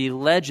myth, to be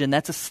legend,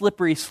 that's a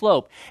slippery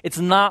slope. It's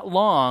not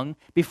long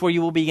before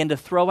you will begin to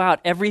throw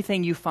out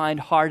everything you find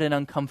hard and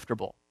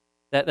uncomfortable.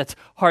 That's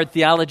hard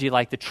theology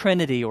like the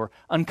Trinity, or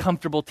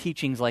uncomfortable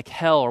teachings like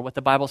hell, or what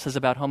the Bible says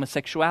about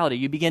homosexuality.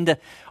 You begin to,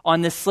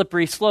 on this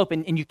slippery slope,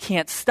 and you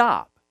can't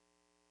stop.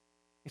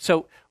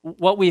 So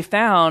what we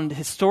found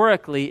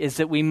historically is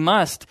that we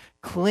must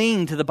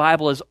cling to the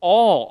Bible as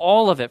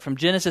all of it, from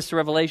Genesis to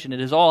Revelation. It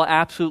is all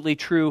absolutely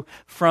true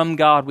from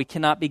God. We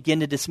cannot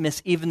begin to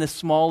dismiss even the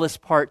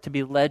smallest part to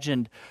be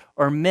legend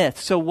or myth.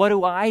 So what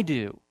do I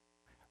do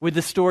with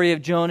the story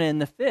of Jonah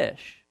and the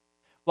fish?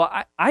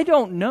 Well, I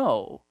don't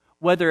know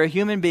whether a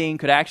human being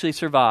could actually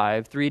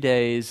survive 3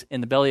 days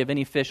in the belly of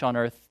any fish on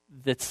earth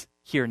that's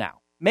here now.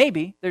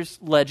 Maybe. There's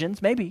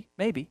legends. Maybe.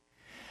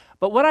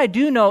 But what I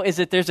do know is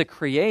that there's a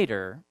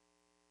creator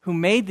who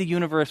made the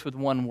universe with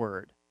one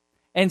word.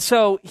 And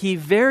so he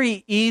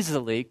very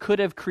easily could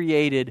have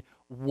created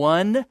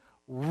one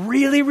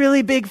really,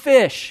 really big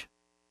fish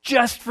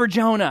just for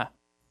Jonah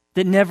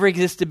that never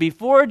existed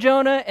before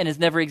Jonah and has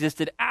never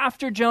existed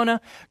after Jonah.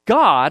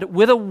 God,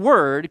 with a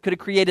word, could have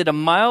created a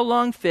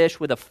mile-long fish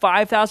with a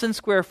 5,000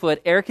 square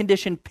foot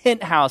air-conditioned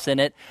penthouse in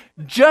it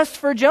just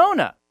for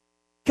Jonah.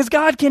 Because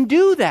God can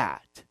do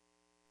that.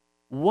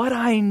 What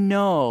I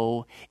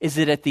know is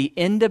that at the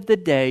end of the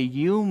day,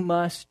 you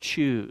must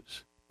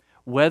choose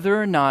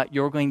whether or not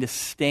you're going to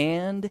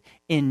stand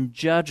in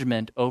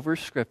judgment over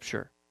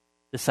Scripture,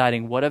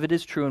 deciding what of it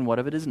is true and what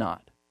of it is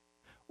not,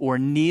 or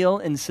kneel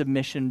in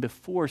submission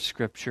before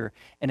Scripture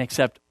and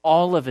accept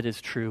all of it is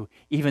true,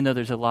 even though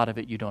there's a lot of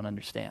it you don't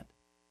understand.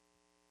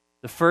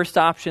 The first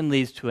option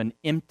leads to an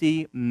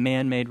empty,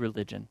 man-made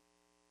religion.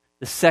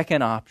 The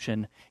second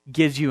option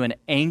gives you an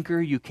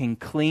anchor you can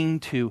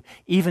cling to,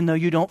 even though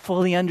you don't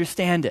fully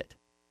understand it.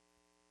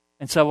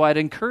 And so I'd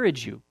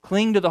encourage you,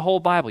 cling to the whole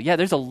Bible. Yeah,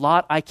 there's a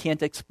lot I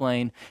can't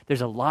explain.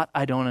 There's a lot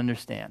I don't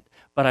understand.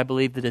 But I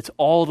believe that it's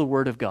all the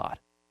Word of God.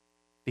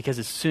 Because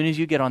as soon as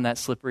you get on that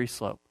slippery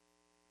slope,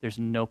 there's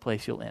no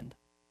place you'll end.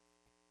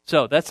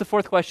 So that's the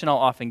fourth question I'll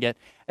often get.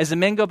 As the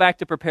men go back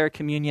to prepare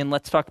communion,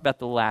 let's talk about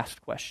the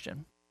last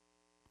question.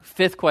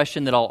 Fifth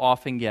question that I'll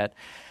often get: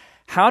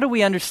 how do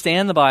we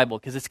understand the Bible?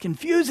 Because it's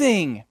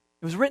confusing.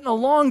 It was written a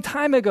long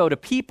time ago to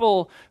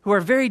people who are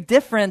very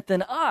different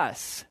than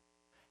us.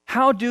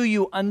 How do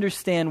you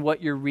understand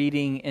what you're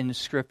reading in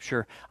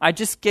Scripture? I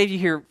just gave you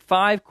here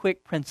 5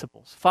 quick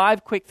principles,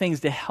 5 quick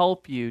things to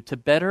help you to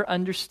better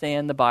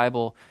understand the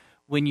Bible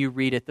when you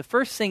read it. The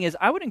first thing is,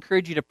 I would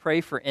encourage you to pray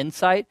for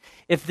insight.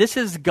 If this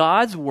is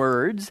God's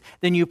words,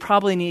 then you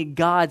probably need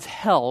God's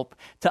help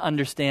to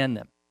understand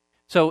them.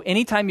 So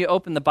anytime you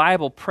open the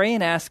Bible, pray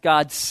and ask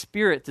God's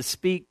Spirit to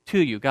speak to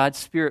you. God's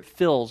Spirit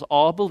fills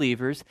all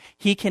believers.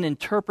 He can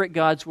interpret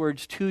God's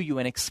words to you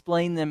and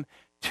explain them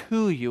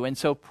to you. And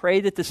so pray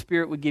that the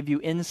Spirit would give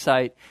you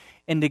insight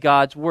into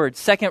God's words.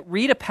 Second,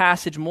 read a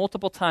passage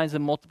multiple times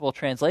in multiple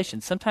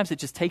translations. Sometimes it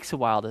just takes a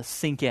while to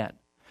sink in.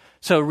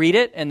 So read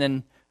it and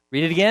then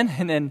read it again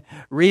and then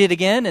read it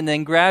again and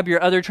then grab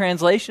your other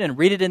translation and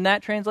read it in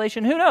that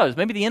translation. Who knows?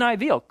 Maybe the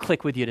NIV will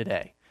click with you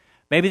today.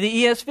 Maybe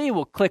the ESV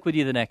will click with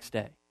you the next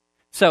day.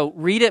 So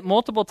read it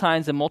multiple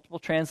times in multiple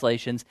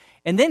translations,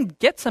 and then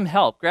get some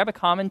help. Grab a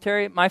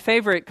commentary. My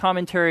favorite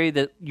commentary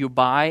that you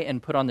buy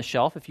and put on the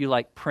shelf, if you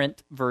like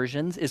print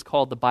versions, is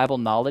called the Bible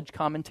Knowledge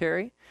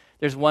Commentary.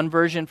 There's one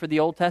version for the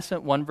Old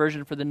Testament, one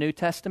version for the New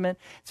Testament.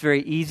 It's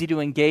very easy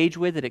to engage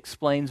with. It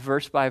explains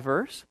verse by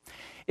verse.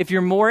 If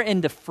you're more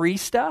into free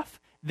stuff,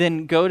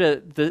 then go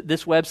to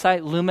this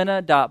website,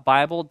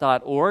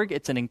 lumina.bible.org.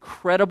 It's an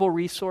incredible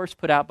resource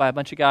put out by a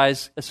bunch of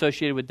guys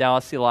associated with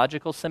Dallas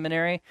Theological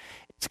Seminary.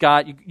 It's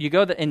got, you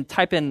go and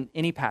type in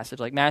any passage,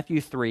 like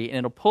Matthew 3, and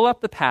it'll pull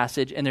up the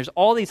passage, and there's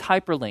all these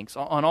hyperlinks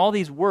on all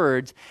these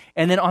words,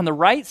 and then on the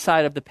right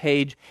side of the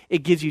page,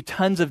 it gives you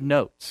tons of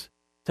notes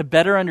to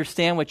better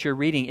understand what you're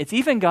reading. It's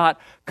even got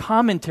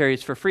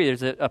commentaries for free.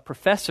 There's a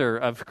professor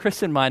of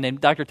Christian mind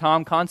named Dr.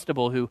 Tom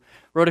Constable who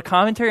wrote a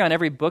commentary on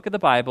every book of the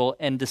Bible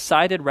and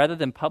decided rather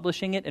than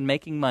publishing it and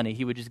making money,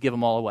 he would just give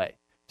them all away.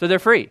 So they're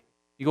free.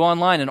 You go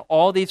online and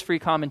all these free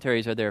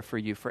commentaries are there for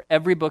you for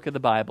every book of the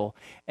Bible,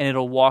 and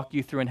it'll walk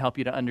you through and help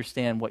you to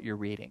understand what you're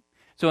reading.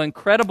 So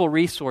incredible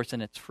resource,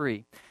 and it's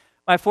free.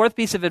 My fourth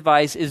piece of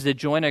advice is to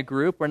join a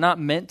group. We're not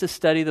meant to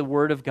study the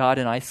Word of God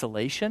in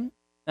isolation.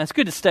 Now, it's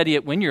good to study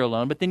it when you're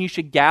alone, but then you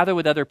should gather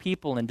with other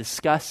people and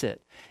discuss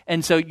it.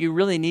 And so you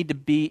really need to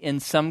be in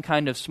some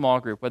kind of small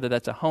group, whether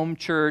that's a home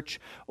church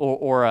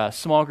or a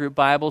small group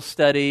Bible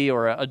study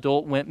or an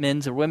adult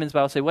men's or women's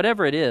Bible study,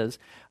 whatever it is.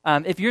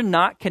 If you're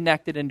not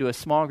connected into a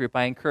small group,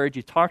 I encourage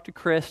you, talk to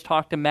Chris,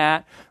 talk to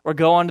Matt, or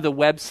go onto the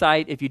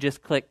website. If you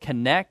just click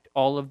connect,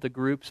 all of the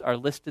groups are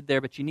listed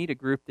there, but you need a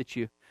group that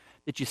you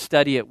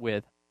study it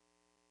with.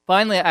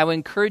 Finally, I would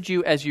encourage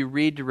you as you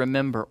read to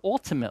remember,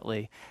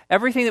 ultimately,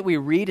 everything that we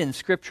read in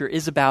Scripture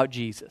is about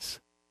Jesus.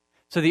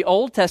 So the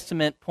Old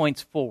Testament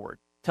points forward,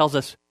 tells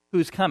us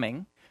who's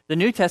coming. The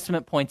New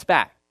Testament points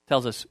back,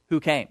 tells us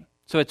who came.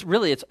 So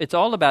it's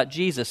all about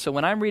Jesus. So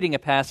when I'm reading a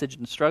passage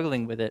and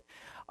struggling with it,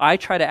 I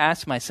try to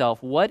ask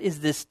myself, what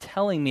is this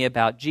telling me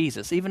about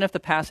Jesus? Even if the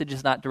passage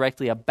is not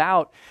directly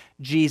about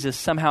Jesus,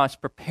 somehow it's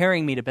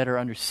preparing me to better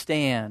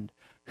understand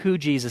who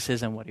Jesus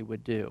is and what he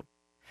would do.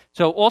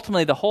 So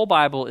ultimately, the whole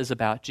Bible is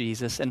about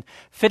Jesus, and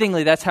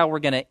fittingly, that's how we're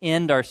going to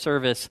end our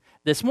service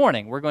this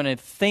morning. We're going to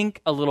think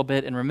a little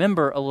bit and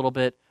remember a little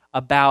bit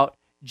about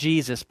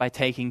Jesus by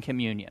taking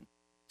communion.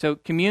 So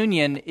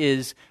communion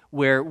is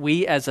where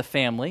we as a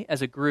family,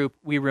 as a group,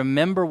 we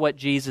remember what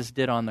Jesus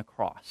did on the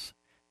cross.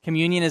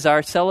 Communion is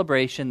our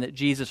celebration that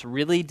Jesus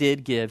really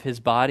did give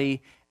his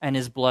body and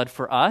his blood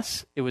for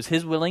us. It was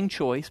his willing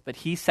choice, but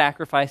he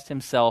sacrificed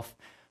himself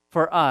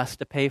for us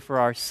to pay for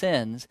our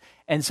sins.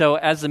 And so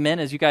as the men,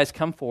 as you guys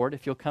come forward,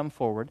 if you'll come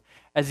forward,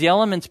 as the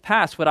elements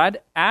pass, what I'd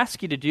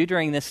ask you to do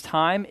during this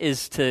time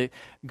is to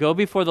go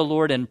before the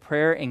Lord in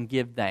prayer and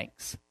give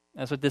thanks.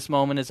 That's what this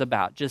moment is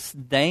about. Just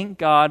thank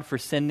God for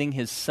sending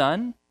his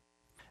Son.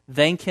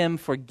 Thank him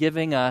for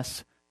giving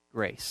us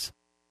grace.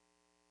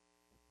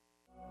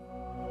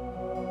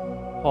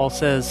 Paul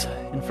says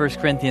in 1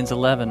 Corinthians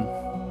 11,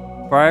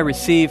 "For I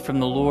received from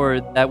the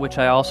Lord that which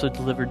I also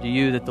delivered to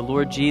you, that the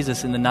Lord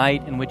Jesus, in the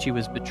night in which he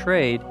was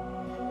betrayed,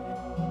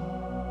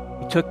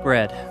 he took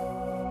bread,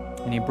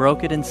 and he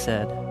broke it and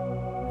said,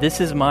 'This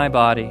is my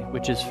body,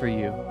 which is for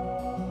you.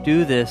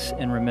 Do this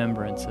in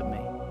remembrance of me.'"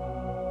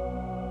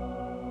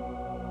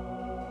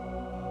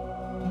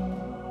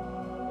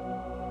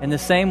 In the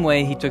same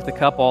way, he took the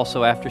cup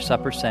also after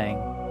supper, saying,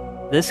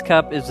 "This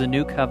cup is the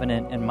new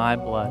covenant in my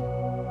blood.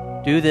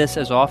 Do this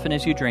as often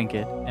as you drink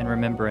it in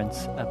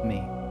remembrance of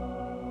me."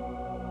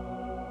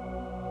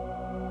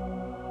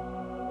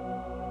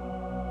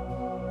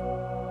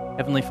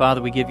 Heavenly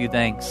Father, we give you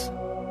thanks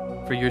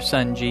for your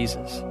Son,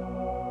 Jesus.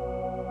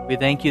 We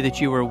thank you that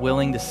you were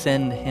willing to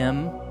send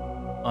him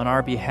on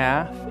our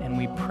behalf, and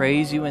we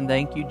praise you and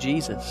thank you,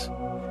 Jesus,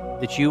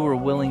 that you were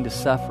willing to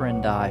suffer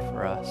and die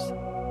for us.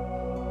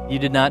 You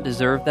did not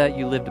deserve that.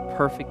 You lived a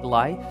perfect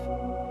life.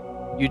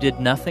 You did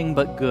nothing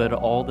but good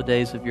all the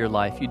days of your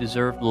life. You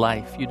deserved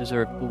life. You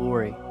deserved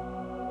glory.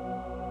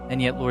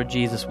 And yet, Lord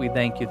Jesus, we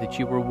thank you that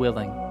you were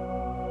willing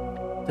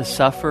to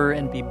suffer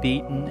and be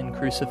beaten and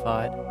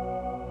crucified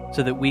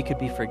so that we could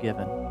be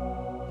forgiven.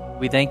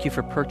 We thank you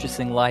for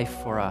purchasing life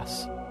for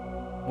us.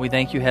 We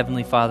thank you,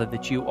 Heavenly Father,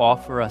 that you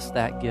offer us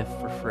that gift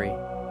for free.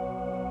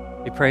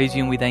 We praise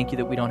you and we thank you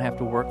that we don't have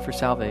to work for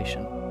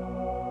salvation.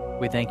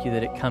 We thank you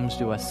that it comes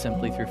to us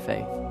simply through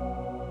faith.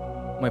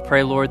 And we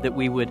pray, Lord, that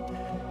we would,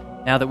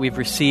 now that we've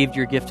received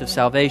your gift of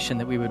salvation,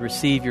 that we would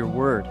receive your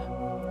word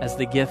as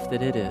the gift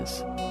that it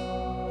is.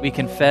 We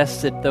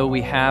confess that though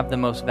we have the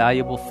most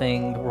valuable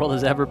thing the world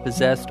has ever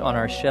possessed on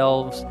our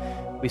shelves,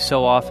 we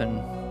so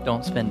often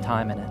don't spend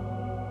time in it.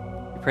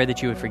 We pray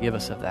that you would forgive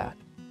us of that.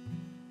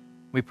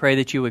 We pray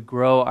that you would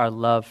grow our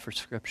love for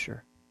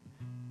Scripture.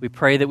 We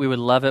pray that we would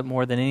love it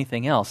more than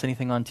anything else,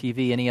 anything on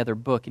TV, any other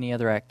book, any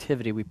other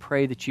activity. We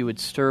pray that you would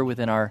stir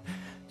within our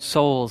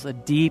souls a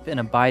deep and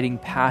abiding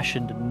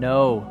passion to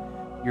know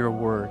your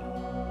word.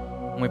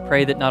 And we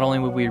pray that not only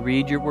would we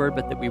read your word,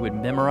 but that we would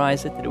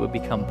memorize it, that it would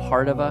become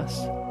part of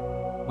us.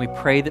 We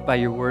pray that by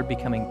your word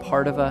becoming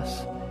part of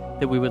us,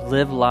 that we would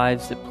live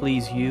lives that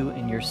please you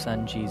and your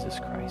Son, Jesus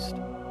Christ.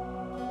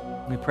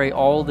 We pray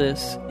all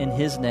this in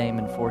His name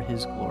and for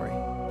His glory.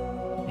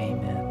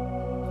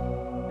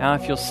 Amen. Now,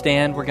 if you'll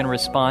stand, we're going to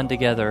respond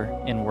together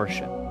in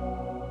worship.